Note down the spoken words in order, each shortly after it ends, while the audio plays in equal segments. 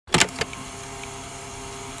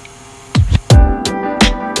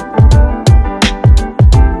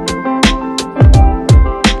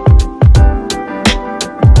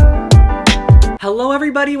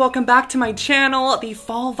everybody, welcome back to my channel. The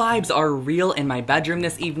fall vibes are real in my bedroom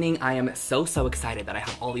this evening. I am so excited that I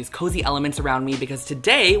have all these cozy elements around me because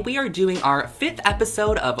today we are doing our 5th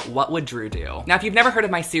episode of What Would Drew Do? Now, if you've never heard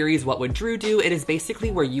of my series, What Would Drew Do? It is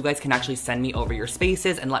basically where you guys can actually send me over your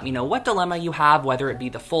spaces and let me know what dilemma you have, whether it be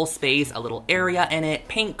the full space, a little area in it,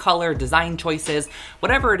 paint color, design choices,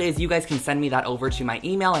 whatever it is, you guys can send me that over to my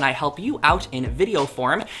email and I help you out in video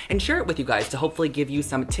form and share it with you guys to hopefully give you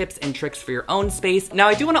some tips and tricks for your own space.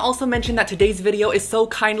 Now, I do want to also mention that today's video is so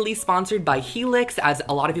kindly sponsored by Helix. As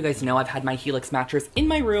a lot of you guys know, I've had my Helix mattress in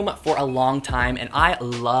my room for a long time, and I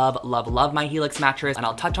love my Helix mattress, and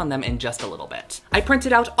I'll touch on them in just a little bit. I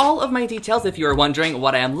printed out all of my details if you are wondering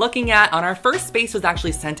what I am looking at. On our first space was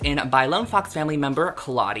actually sent in by Lone Fox family member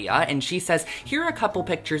Claudia, and she says, here are a couple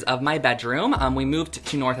pictures of my bedroom. We moved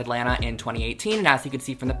to North Atlanta in 2018, and as you can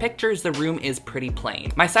see from the pictures, the room is pretty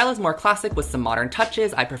plain. My style is more classic with some modern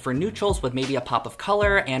touches. I prefer neutrals with maybe a pop of color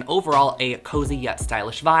and overall a cozy yet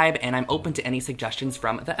stylish vibe, and I'm open to any suggestions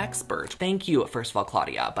from the expert. Thank you, first of all,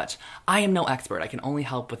 Claudia, but I am no expert. I can only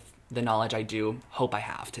help with the knowledge I do hope I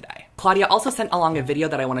have today. Claudia also sent along a video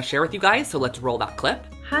that I want to share with you guys, so let's roll that clip.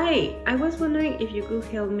 Hi, I was wondering if you could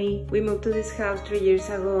help me. We moved to this house 3 years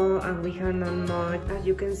ago and we have not much. As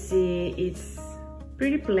you can see, it's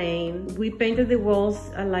pretty plain. We painted the walls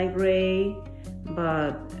a light gray,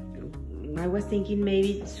 but I was thinking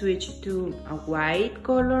maybe switch to a white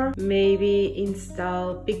color, maybe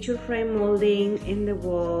install picture frame molding in the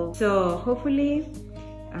wall. So hopefully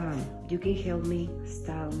you can help me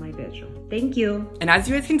style my bedroom. Thank you. And as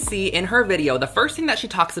you guys can see in her video, the first thing that she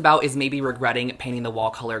talks about is maybe regretting painting the wall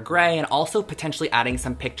color gray and also potentially adding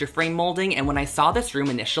some picture frame molding. And when I saw this room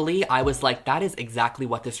initially, I was like, that is exactly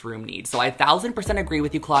what this room needs. So I 1000% agree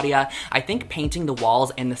with you, Claudia. I think painting the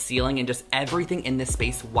walls and the ceiling and just everything in this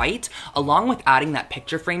space white, along with adding that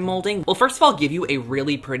picture frame molding, will first of all give you a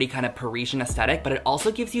really pretty kind of Parisian aesthetic, but it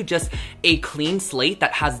also gives you just a clean slate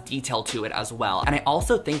that has detail to it as well. And I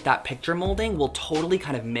also think that picture molding will totally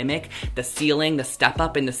kind of mimic the ceiling, the step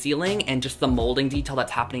up in the ceiling, and just the molding detail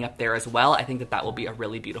that's happening up there as well. I think that that will be a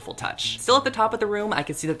really beautiful touch. Still at the top of the room, I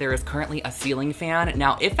can see that there is currently a ceiling fan.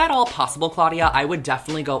 Now, if at all possible, Claudia, I would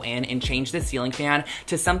definitely go in and change the ceiling fan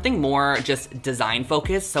to something more just design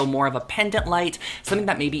focused, so more of a pendant light, something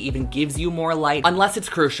that maybe even gives you more light, unless it's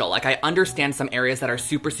crucial. Like, I understand some areas that are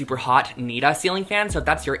super hot need a ceiling fan, so if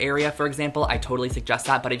that's your area, for example, I totally suggest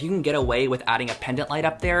that, but if you can get away with adding a pendant light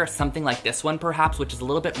up there, something like this one perhaps, which is a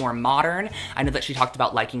little bit more modern. I know that she talked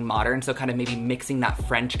about liking modern, so kind of maybe mixing that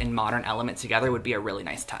French and modern element together would be a really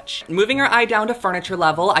nice touch. Moving our eye down to furniture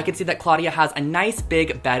level, I can see that Claudia has a nice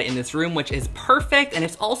big bed in this room, which is perfect, and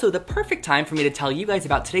it's also the perfect time for me to tell you guys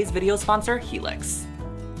about today's video sponsor, Helix.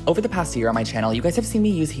 Over the past year on my channel, you guys have seen me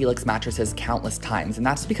use Helix mattresses countless times, and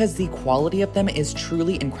that's because the quality of them is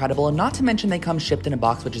truly incredible, and not to mention they come shipped in a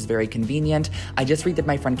box, which is very convenient. I just redid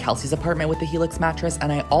my friend Kelsey's apartment with the Helix mattress,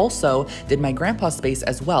 and I also did my grandpa's space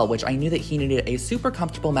as well, which I knew that he needed a super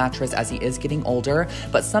comfortable mattress as he is getting older,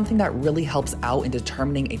 but something that really helps out in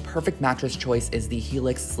determining a perfect mattress choice is the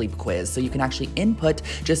Helix sleep quiz. So you can actually input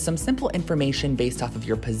just some simple information based off of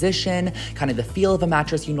your position, kind of the feel of a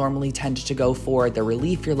mattress you normally tend to go for, the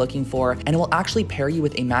relief you're looking for, and it will actually pair you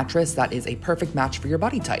with a mattress that is a perfect match for your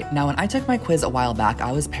body type. Now, when I took my quiz a while back,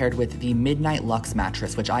 I was paired with the Midnight Luxe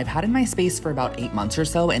mattress, which I've had in my space for about 8 months or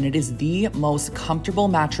so, and it is the most comfortable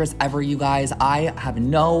mattress ever, you guys. I have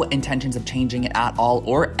no intentions of changing it at all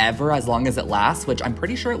or ever as long as it lasts, which I'm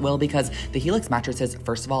pretty sure it will because the Helix mattresses,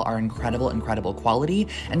 first of all, are incredible quality,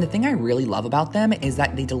 and the thing I really love about them is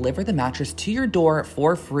that they deliver the mattress to your door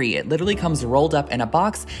for free. It literally comes rolled up in a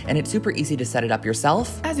box, and it's super easy to set it up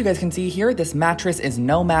yourself. As you guys can see here, this mattress is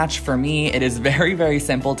no match for me. It is very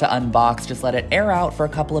simple to unbox. Just let it air out for a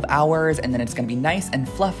couple of hours, and then it's gonna be nice and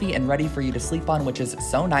fluffy and ready for you to sleep on, which is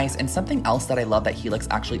so nice. And something else that I love that Helix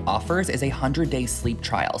actually offers is a 100-day sleep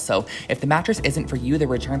trial. So if the mattress isn't for you, the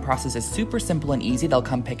return process is super simple and easy. They'll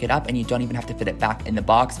come pick it up and you don't even have to fit it back in the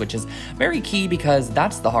box, which is very key because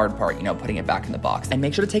that's the hard part, you know, putting it back in the box. And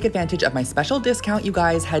make sure to take advantage of my special discount, you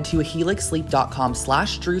guys. Head to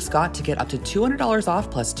helixsleep.com/DrewScott to get up to $200 off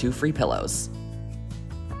plus 2 free pillows.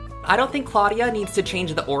 I don't think Claudia needs to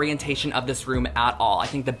change the orientation of this room at all. I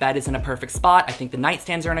think the bed is in a perfect spot. I think the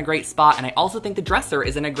nightstands are in a great spot. And I also think the dresser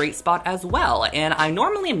is in a great spot as well. And I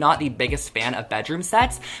normally am not the biggest fan of bedroom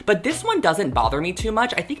sets, but this one doesn't bother me too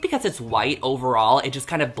much. I think because it's white overall, it just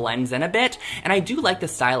kind of blends in a bit. And I do like the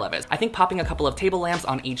style of it. I think popping a couple of table lamps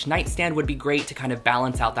on each nightstand would be great to kind of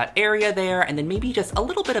balance out that area there. And then maybe just a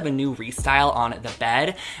little bit of a new restyle on the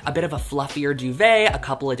bed, a bit of a fluffier duvet, a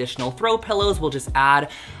couple additional throw pillows will just add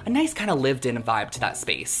a nice kind of lived-in vibe to that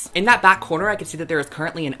space. In that back corner, I can see that there is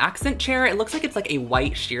currently an accent chair. It looks like it's like a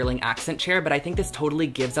white shearling accent chair, but I think this totally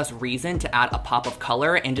gives us reason to add a pop of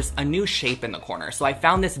color and just a new shape in the corner. So I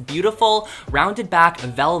found this beautiful rounded back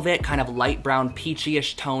velvet kind of light brown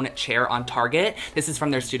peachy-ish tone chair on Target. This is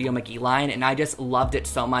from their Studio McGee line, and I just loved it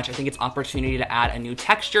so much. I think it's opportunity to add a new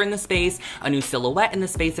texture in the space, a new silhouette in the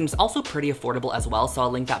space, and it's also pretty affordable as well, so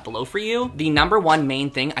I'll link that below for you. The number one main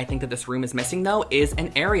thing I think that this room is missing though is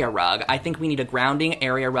an area rug. I think we need a grounding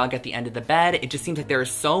area rug at the end of the bed. It just seems like there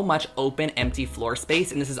is so much open, empty floor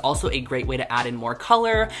space, and this is also a great way to add in more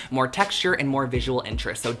color, more texture, and more visual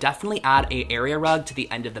interest. So definitely add a area rug to the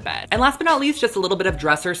end of the bed. And last but not least, just a little bit of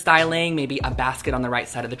dresser styling, maybe a basket on the right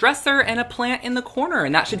side of the dresser and a plant in the corner,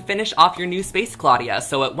 and that should finish off your new space, Claudia.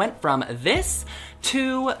 So it went from this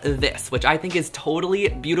to this, which I think is totally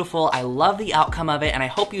beautiful. I love the outcome of it, and I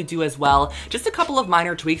hope you do as well. Just a couple of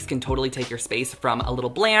minor tweaks can totally take your space from a little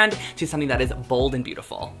bland to something that is bold and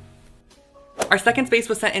beautiful. Our second space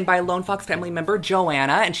was sent in by Lone Fox family member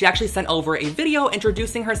Joanna, and she actually sent over a video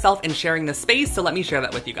introducing herself and sharing the space, so let me share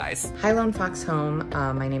that with you guys. Hi Lone Fox Home,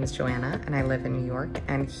 my name is Joanna and I live in New York,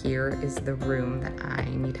 and here is the room that I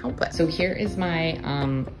need help with. So here is my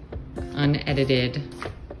unedited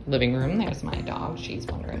living room. There's my dog. She's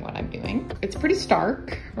wondering what I'm doing. It's pretty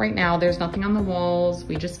stark right now. There's nothing on the walls.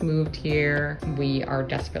 We just moved here. We are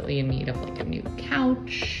desperately in need of like a new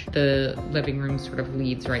couch. The living room sort of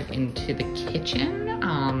leads right into the kitchen.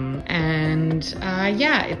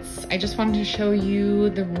 Yeah, I just wanted to show you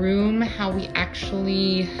the room, how we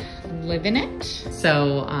actually live in it.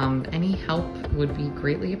 So any help would be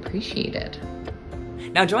greatly appreciated.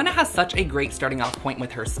 Now, Joanna has such a great starting off point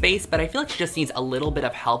with her space, but I feel like she just needs a little bit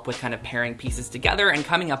of help with kind of pairing pieces together and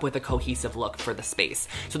coming up with a cohesive look for the space.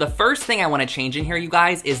 So the first thing I want to change in here, you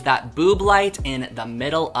guys, is that boob light in the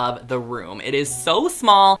middle of the room. It is so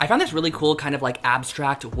small. I found this really cool kind of like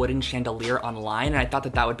abstract wooden chandelier online, and I thought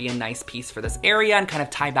that that would be a nice piece for this area and kind of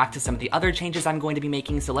tie back to some of the other changes I'm going to be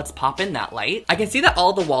making, so let's pop in that light. I can see that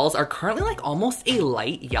all the walls are currently like almost a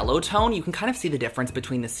light yellow tone. You can kind of see the difference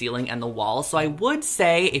between the ceiling and the walls, so I would say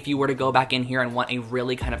if you were to go back in here and want a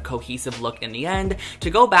really kind of cohesive look in the end, to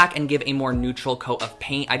go back and give a more neutral coat of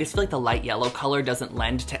paint. I just feel like the light yellow color doesn't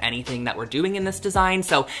lend to anything that we're doing in this design,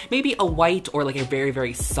 so maybe a white or like a very,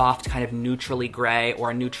 very soft kind of neutrally gray or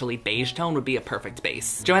a neutrally beige tone would be a perfect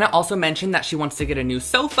base. Joanna also mentioned that she wants to get a new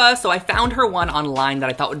sofa, so I found her one online that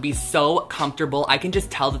I thought would be so comfortable. I can just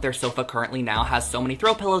tell that their sofa currently now has so many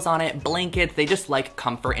throw pillows on it, blankets, they just like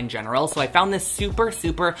comfort in general. So I found this super,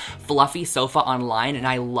 super fluffy sofa online and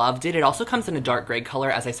I loved it. It also comes in a dark gray color,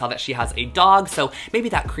 as I saw that she has a dog, so maybe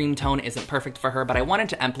that cream tone isn't perfect for her, but I wanted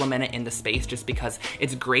to implement it in the space just because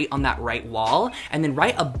it's great on that right wall. And then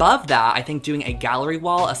right above that, I think doing a gallery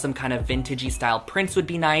wall of some kind of vintagey style prints would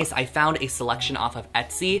be nice. I found a selection off of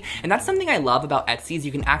Etsy, and that's something I love about Etsy is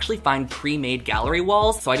you can actually find pre-made gallery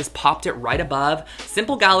walls. So I just popped it right above,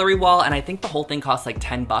 simple gallery wall, and I think the whole thing costs like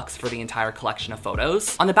 10 bucks for the entire collection of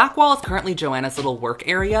photos. On the back wall is currently Joanna's little work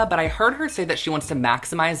area, but I heard her say that she wants to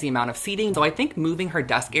maximize the amount of seating, so I think moving her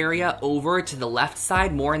desk area over to the left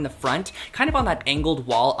side, more in the front, kind of on that angled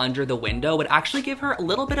wall under the window, would actually give her a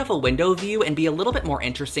little bit of a window view and be a little bit more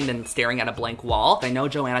interesting than staring at a blank wall. I know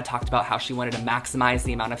Joanna talked about how she wanted to maximize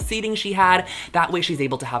the amount of seating she had, that way she's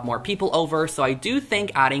able to have more people over, so I do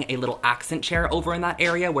think adding a little accent chair over in that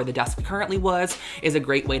area where the desk currently was is a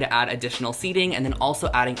great way to add additional seating, and then also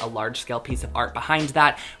adding a large scale piece of art behind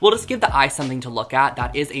that will just give the eye something to look at.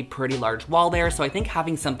 That is a pretty large wall there, so I think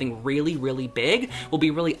having something really, really big will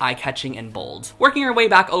be really eye-catching and bold. Working our way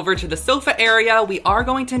back over to the sofa area, we are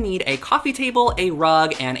going to need a coffee table, a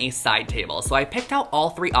rug, and a side table. So I picked out all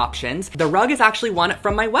three options. The rug is actually one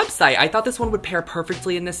from my website. I thought this one would pair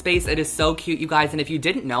perfectly in this space. It is so cute, you guys, and if you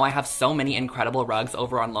didn't know, I have so many incredible rugs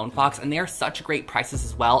over on Lone Fox, and they are such great prices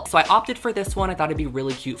as well. So I opted for this one. I thought it'd be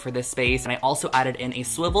really cute for this space, and I also added in a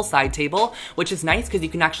swivel side table, which is nice because you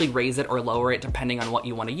can actually raise it or lower it depending on what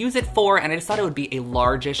you want to use it for, and I just thought it would be a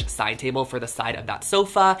largish side table for the side of that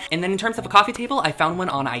sofa. And then in terms of a coffee table, I found one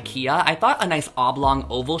on IKEA. I thought a nice oblong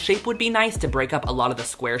oval shape would be nice to break up a lot of the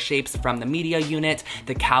square shapes from the media unit,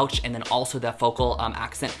 the couch, and then also the focal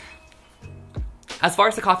accent. As far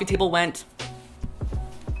as the coffee table went,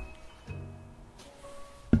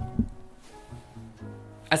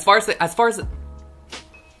 as far as the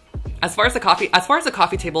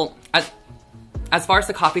coffee table, As far as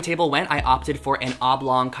the coffee table went, I opted for an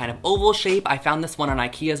oblong kind of oval shape. I found this one on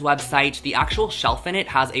IKEA's website. The actual shelf in it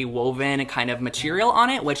has a woven kind of material on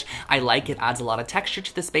it, which I like. It adds a lot of texture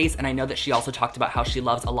to the space, and I know that she also talked about how she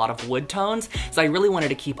loves a lot of wood tones, so I really wanted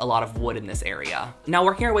to keep a lot of wood in this area. Now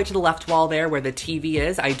working our way to the left wall there where the TV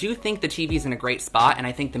is, I do think the TV is in a great spot, and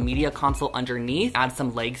I think the media console underneath adds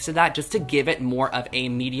some legs to that just to give it more of a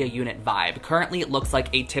media unit vibe. Currently it looks like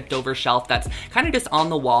a tipped over shelf that's kind of just on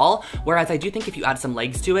the wall, whereas I do think if you add some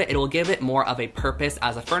legs to it, it will give it more of a purpose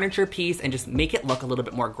as a furniture piece and just make it look a little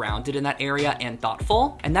bit more grounded in that area and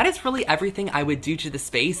thoughtful. And that is really everything I would do to the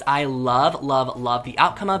space. I love, love, love the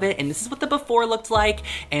outcome of it, and this is what the before looked like,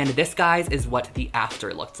 and this, guys, is what the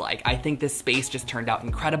after looked like. I think this space just turned out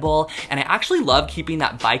incredible, and I actually love keeping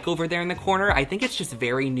that bike over there in the corner. I think it's just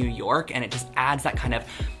very New York, and it just adds that kind of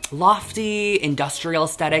lofty industrial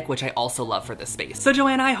aesthetic, which I also love for this space. So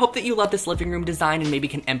Joanna, I hope that you love this living room design and maybe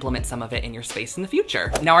can implement some of it in your space in the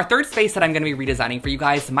future. Now our third space that I'm gonna be redesigning for you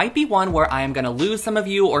guys might be one where I am gonna lose some of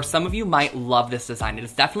you, or some of you might love this design. It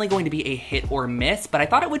is definitely going to be a hit or miss, but I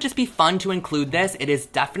thought it would just be fun to include this. It is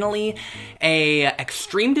definitely a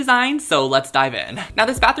extreme design, so let's dive in. Now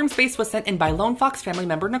this bathroom space was sent in by Lone Fox family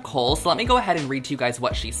member Nicole, so let me go ahead and read to you guys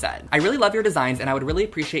what she said. I really love your designs, and I would really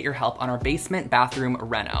appreciate your help on our basement bathroom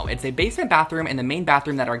reno. It's a basement bathroom and the main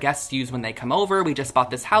bathroom that our guests use when they come over. We just bought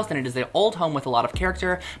this house and it is an old home with a lot of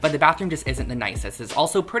character, but the bathroom just isn't the nicest. It's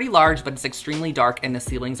also pretty large, but it's extremely dark and the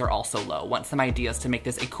ceilings are also low. Want some ideas to make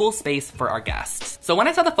this a cool space for our guests. So when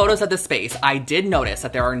I saw the photos of this space, I did notice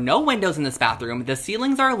that there are no windows in this bathroom, the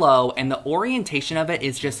ceilings are low, and the orientation of it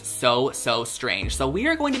is just so strange. So we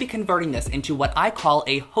are going to be converting this into what I call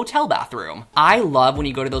a hotel bathroom. I love when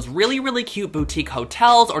you go to those really cute boutique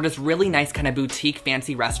hotels or just really nice kind of boutique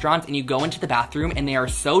fancy restaurants and you go into the bathroom and they are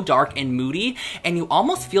so dark and moody and you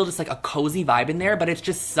almost feel just like a cozy vibe in there, but it's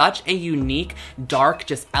just such a unique, dark,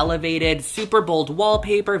 just elevated, super bold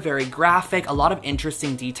wallpaper, very graphic, a lot of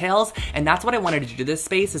interesting details, and that's what I wanted to do to this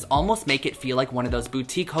space, is almost make it feel like one of those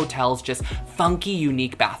boutique hotels, just funky,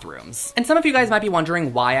 unique bathrooms. And some of you guys might be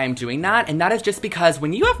wondering why I'm doing that, and that is just because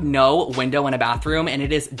when you have no window in a bathroom and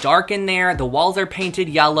it is dark in there, the walls are painted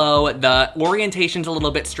yellow, the orientation's a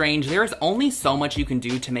little bit strange, there's only so much you can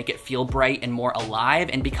do to make it feel bright and more alive,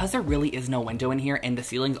 and because there really is no window in here and the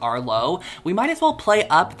ceilings are low, we might as well play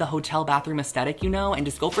up the hotel bathroom aesthetic, you know, and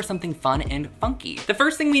just go for something fun and funky. The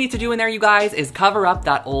first thing we need to do in there, you guys, is cover up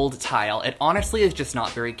that old tile. It honestly is just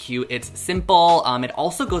not very cute. It's simple. It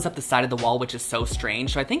also goes up the side of the wall, which is so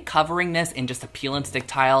strange. So I think covering this in just a peel and stick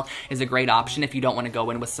tile is a great option if you don't want to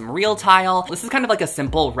go in with some real tile. This is kind of like a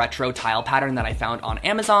simple retro tile pattern that I found on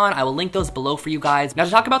Amazon. I will link those below for you guys. Now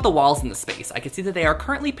to talk about the walls in the space, I can see that they are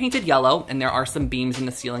currently painted yellow and there are some beams in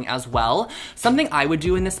the ceiling as well. Something I would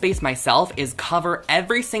do in this space myself is cover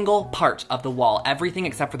every single part of the wall, everything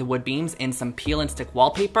except for the wood beams, in some peel and stick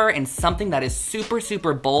wallpaper and something that is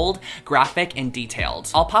super bold, graphic, and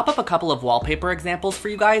detailed. I'll pop up a couple of wallpaper examples for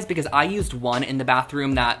you guys because I used one in the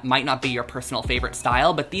bathroom that might not be your personal favorite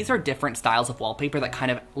style, but these are different styles of wallpaper that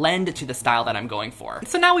kind of lend to the style that I'm going for.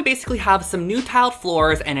 So now we basically have some new tiled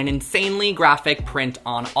floors and an insanely graphic print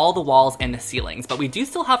on all the walls and the ceilings, but we do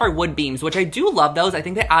still have our wood beams, which I do love those. I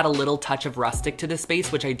think they add a little touch of rustic to the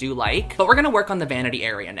space, which I do like, but we're gonna work on the vanity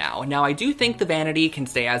area now. Now I do think the vanity can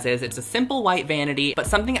stay as is. It's a simple white vanity, but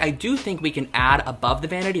something I do think we can add above the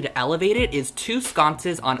vanity to elevate it is 2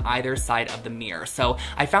 sconces on either side of the mirror. So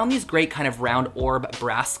I found these great kind of round orb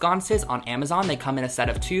brass sconces on Amazon. They come in a set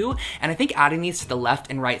of 2, and I think adding these to the left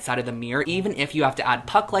and right side of the mirror, even if you have to add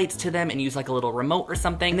puck lights to them and use like a little remote or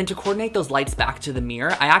something, and then to coordinate those lights back to the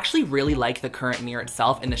mirror, I actually really like the current mirror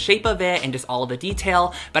itself and the shape of it and just all of the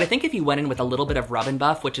detail, but I think if you went in with a little bit of rub and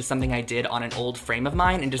buff, which is something I did on an old frame of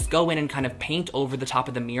mine, and just go in and kind of paint over the top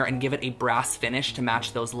of the mirror and give it a brass finish to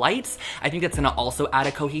match those lights, I think that's gonna also add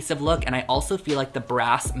a cohesive look, and I also feel like the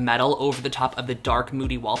brass metal over the top of the dark,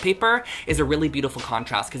 moody wallpaper is a really beautiful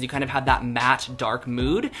contrast because you kind of have that matte, dark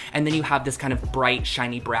mood, and then you have this kind of bright,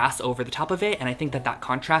 shiny brass over the top of it, and I think that that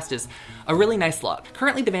contrast is a really nice look.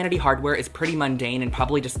 Currently, the vanity hardware is pretty mundane and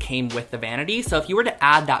probably just came with the vanity, so if you were to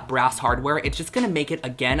add that brass hardware, it's just gonna make it,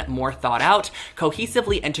 again, more thought out,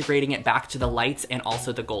 cohesively integrating it back to the lights and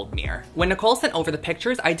also the gold mirror. When Nicole sent over the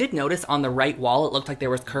pictures, I did notice on the right wall, it looked like there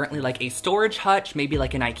was currently like a storage hutch, maybe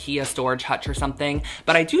like an IKEA storage hutch or something,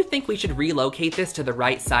 but I do think we should relocate this to the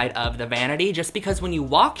right side of the vanity, just because when you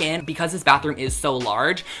walk in, because this bathroom is so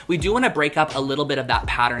large, we do wanna break up a little bit of that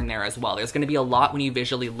pattern there as well. There's gonna be a lot when you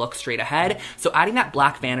visually look straight ahead, so adding that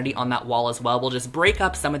black vanity on that wall as well will just break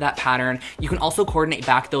up some of that pattern. You can also also coordinate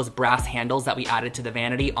back those brass handles that we added to the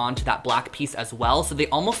vanity onto that black piece as well, so they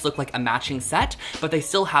almost look like a matching set, but they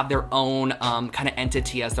still have their own kind of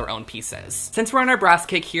entity as their own pieces. Since we're on our brass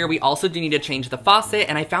kick here, we also do need to change the faucet,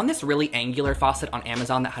 and I found this really angular faucet on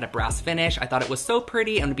Amazon that had a brass finish. I thought it was so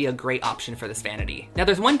pretty and would be a great option for this vanity. Now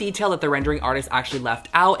there's one detail that the rendering artist actually left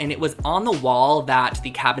out, and it was on the wall that the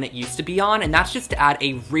cabinet used to be on, and that's just to add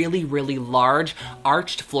a really, really large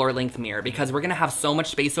arched floor length mirror, because we're gonna have so much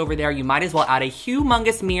space over there. You might as well add a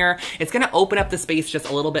humongous mirror. It's gonna open up the space just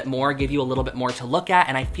a little bit more, give you a little bit more to look at,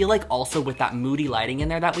 and I feel like also with that moody lighting in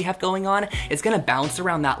there that we have going on, it's gonna bounce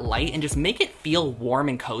around that light and just make it feel warm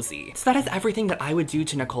and cozy. So that is everything that I would do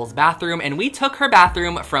to Nicole's bathroom, and we took her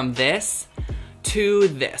bathroom from this to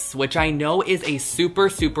this, which I know is a super,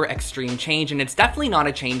 super extreme change, and it's definitely not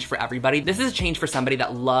a change for everybody. This is a change for somebody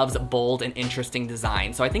that loves bold and interesting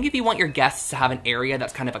design. So I think if you want your guests to have an area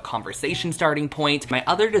that's kind of a conversation starting point, my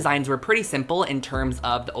other designs were pretty simple in terms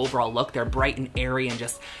of the overall look. They're bright and airy and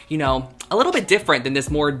just, you know, a little bit different than this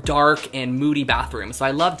more dark and moody bathroom. So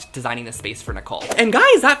I loved designing this space for Nicole. And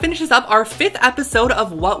guys, that finishes up our 5th episode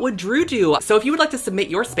of What Would Drew Do? So if you would like to submit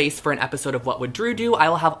your space for an episode of What Would Drew Do, I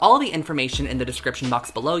will have all the information in the description box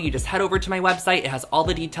below. You just head over to my website. It has all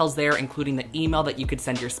the details there, including the email that you could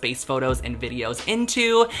send your space photos and videos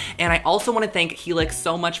into. And I also want to thank Helix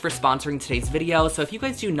so much for sponsoring today's video. So if you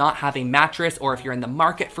guys do not have a mattress, or if you're in the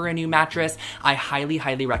market for a new mattress, I highly,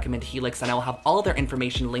 highly recommend Helix, and I will have all their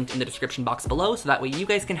information linked in the description box below, so that way you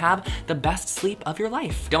guys can have the best sleep of your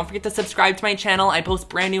life. Don't forget to subscribe to my channel. I post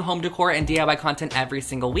brand new home decor and DIY content every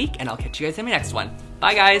single week, and I'll catch you guys in my next one.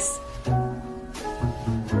 Bye guys.